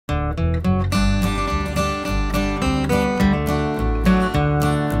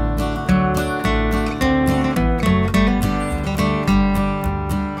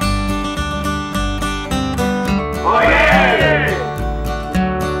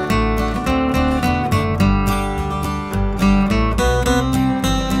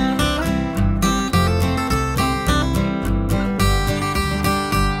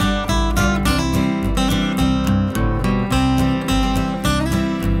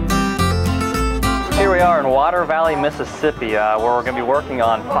we are in Water Valley, Mississippi, where we're going to be working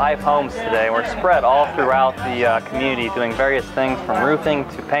on 5 homes today. We're spread all throughout the community, doing various things from roofing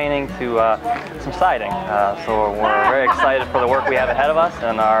to painting to some siding. So we're very excited for the work we have ahead of us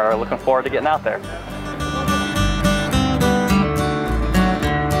and are looking forward to getting out there.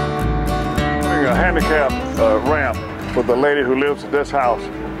 A handicap ramp for the lady who lives at this house,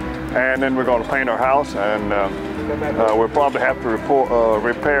 and then we're going to paint her house, and we'll probably have to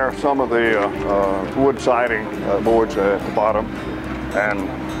repair some of the wood siding boards at the bottom, and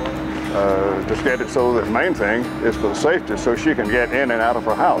just get it so that the main thing is for the safety, so she can get in and out of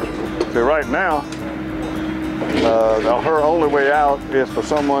her house. So right now, her only way out is for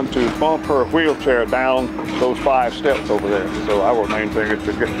someone to bump her wheelchair down those 5 steps over there. So our main thing is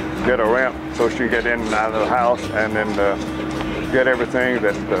to get a ramp so she can get in and out of the house, and then get everything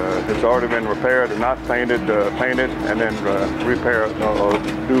that has already been repaired and not painted, painted, and then repair or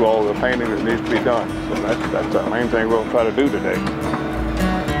do all the painting that needs to be done. So that's our main thing we'll try to do today.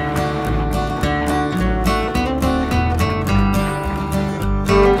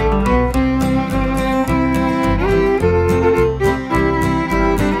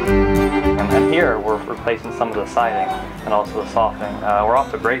 Here we're replacing some of the siding and also the softening. We're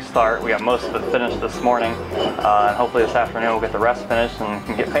off to a great start. We got most of it finished this morning, and hopefully this afternoon we'll get the rest finished and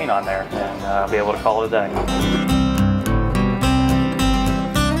can get paint on there and be able to call it a day.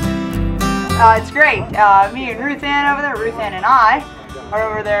 It's great. Me and Ruth Ann over there, Ruth Ann and I, are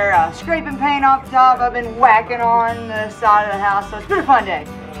over there scraping paint off the top. I've been whacking on the side of the house, so it's been a fun day.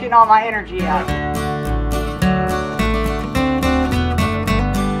 Getting all my energy out.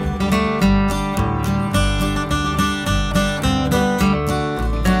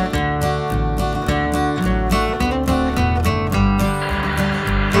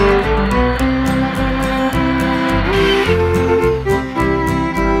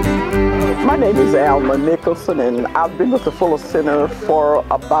 My name is Alma Nicholson, and I've been with the Fuller Center for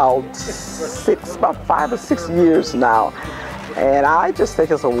about 5 or 6 years now. And I just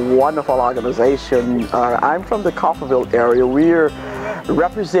think it's a wonderful organization. I'm from the Coffeyville area. We're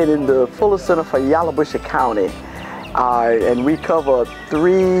representing the Fuller Center for Yalobusha County. And we cover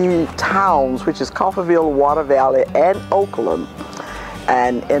 3 towns, which is Coffeyville, Water Valley, and Oakland.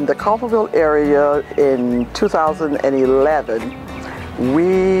 And in the Coffeyville area in 2011,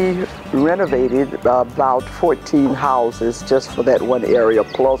 we renovated about 14 houses just for that one area,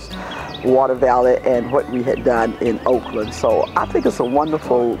 plus Water Valley and what we had done in Oakland. So I think it's a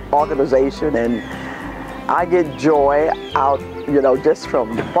wonderful organization, and I get joy out, you know, just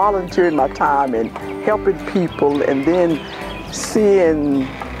from volunteering my time and helping people, and then seeing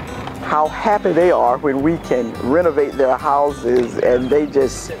how happy they are when we can renovate their houses, and they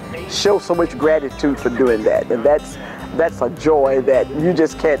just show so much gratitude for doing that. And that's a joy that you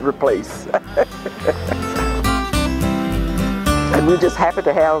just can't replace. And we're just happy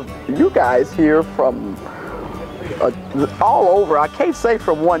to have you guys here from all over. I can't say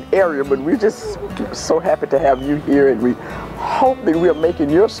from one area, but we're just so happy to have you here, and we hope that we're making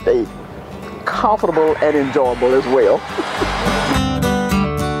your stay comfortable and enjoyable as well.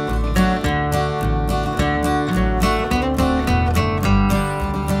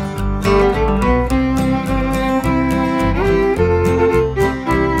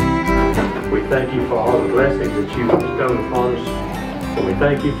 Thank you for all the blessings that you've bestowed upon us, and we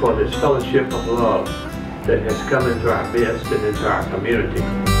thank you for this fellowship of love that has come into our midst and into our community.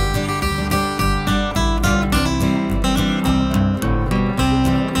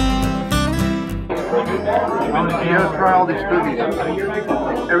 You gotta try all these cookies.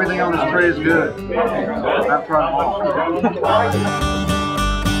 Everything on this tray is good. I've tried them all.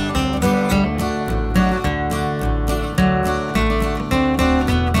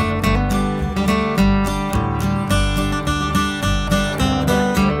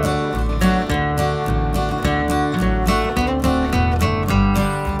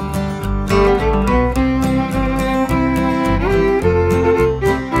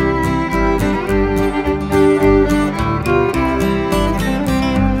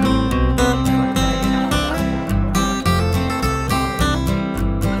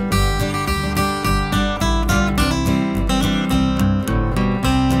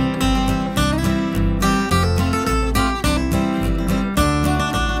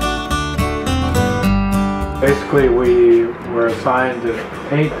 Basically, we were assigned to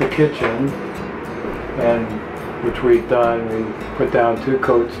paint the kitchen, and which we've done. We put down 2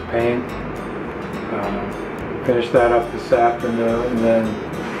 coats of paint, finished that up this afternoon, and then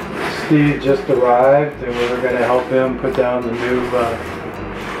Steve just arrived, and we were going to help him put down the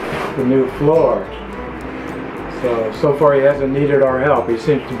new floor. So far he hasn't needed our help. He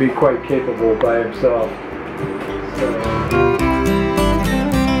seems to be quite capable by himself.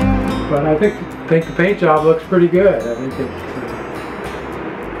 But I think the paint job looks pretty good. I think it's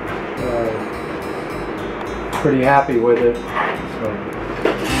pretty happy with it.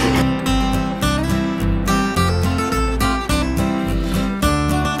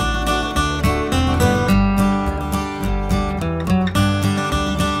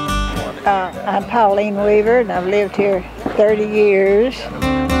 I'm Pauline Weaver, and I've lived here 30 years.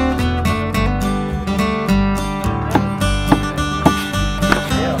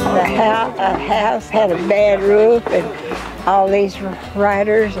 The house had a bad roof, and all these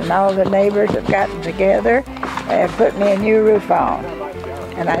writers and all the neighbors have gotten together and put me a new roof on.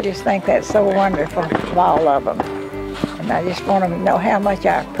 And I just think that's so wonderful of all of them. And I just want them to know how much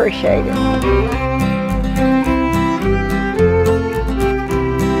I appreciate it.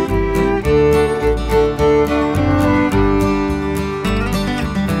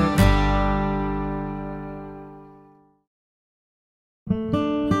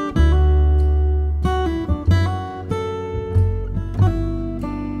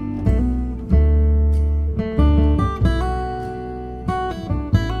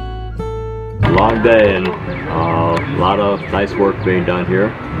 Long day and a lot of nice work being done here.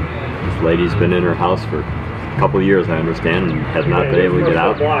 This lady's been in her house for a couple of years, I understand, and has not been able to get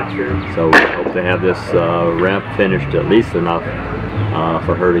out. So we hope to have this ramp finished at least enough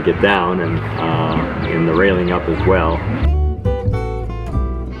for her to get down, and the railing up as well.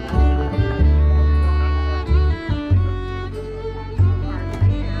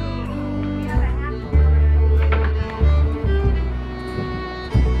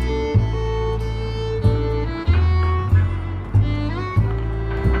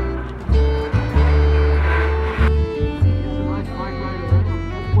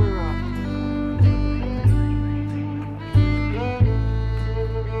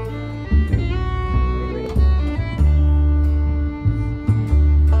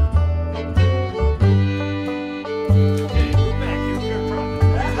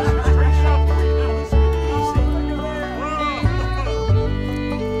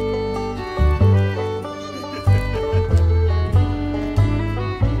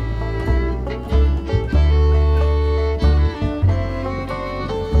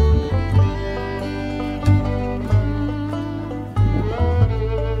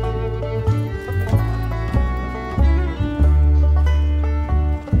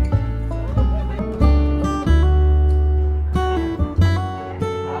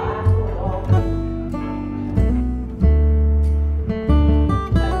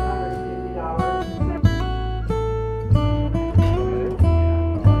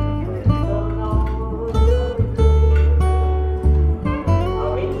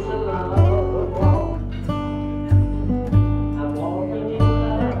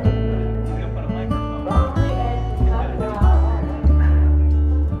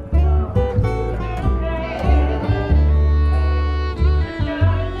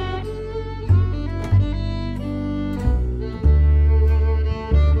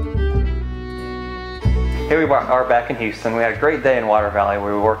 Here we are back in Houston. We had a great day in Water Valley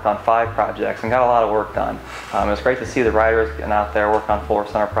where we worked on 5 projects and got a lot of work done. It was great to see the riders getting out there working on Fuller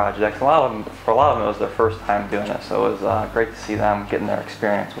Center projects. For a lot of them, it was their first time doing this, so it was great to see them getting their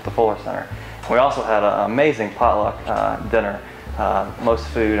experience with the Fuller Center. We also had an amazing potluck dinner. Most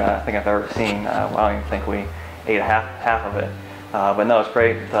food I think I've ever seen. I don't even think we ate half of it. But no, it's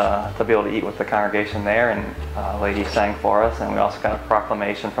great to be able to eat with the congregation there, and a lady sang for us, and we also got a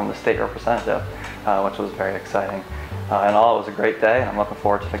proclamation from the state representative, which was very exciting. In all, it was a great day, and I'm looking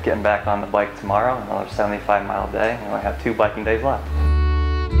forward to getting back on the bike tomorrow, another 75-mile day, and we have 2 biking days left.